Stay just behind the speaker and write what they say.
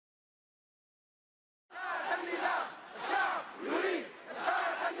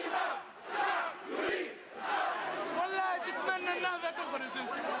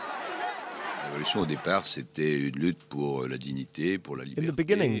the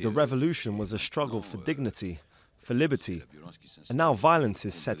beginning, the revolution was a struggle for dignity, for liberty, and now violence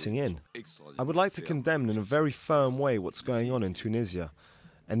is setting in. I would like to condemn in a very firm way what's going on in Tunisia,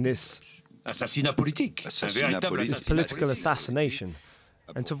 and this political assassination,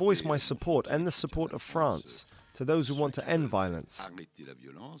 and to voice my support and the support of France to those who want to end violence,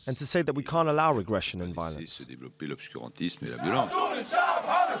 and to say that we can't allow regression and violence.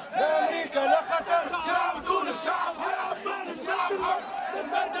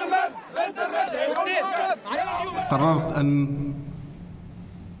 قررت أن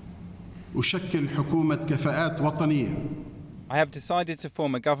أشكل حكومة كفاءات وطنية. I have decided to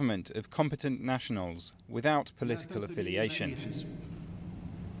form a government of competent nationals without political affiliation.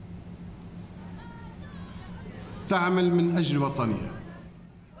 تعمل من أجل وطنها.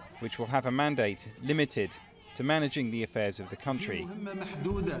 Which will have a mandate limited to managing the affairs of the country.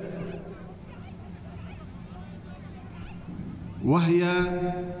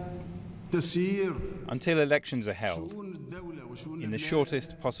 Until elections are held in the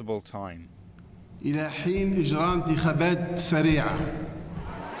shortest possible time. إلى حين إجراء انتخابات سريعة.